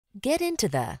Get into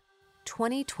the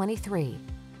 2023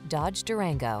 Dodge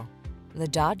Durango. The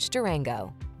Dodge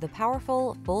Durango, the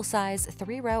powerful, full-size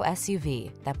three-row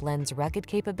SUV that blends rugged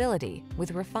capability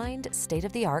with refined,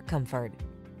 state-of-the-art comfort.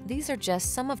 These are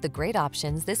just some of the great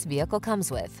options this vehicle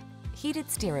comes with: heated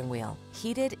steering wheel,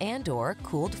 heated and/or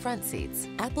cooled front seats,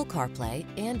 Apple CarPlay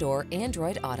and/or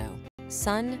Android Auto,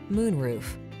 sun, moon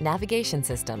roof, navigation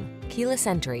system, keyless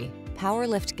entry, power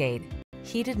liftgate,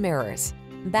 heated mirrors,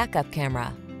 backup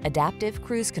camera, adaptive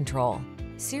cruise control.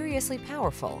 Seriously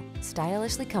powerful,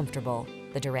 stylishly comfortable.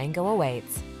 The Durango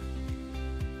awaits.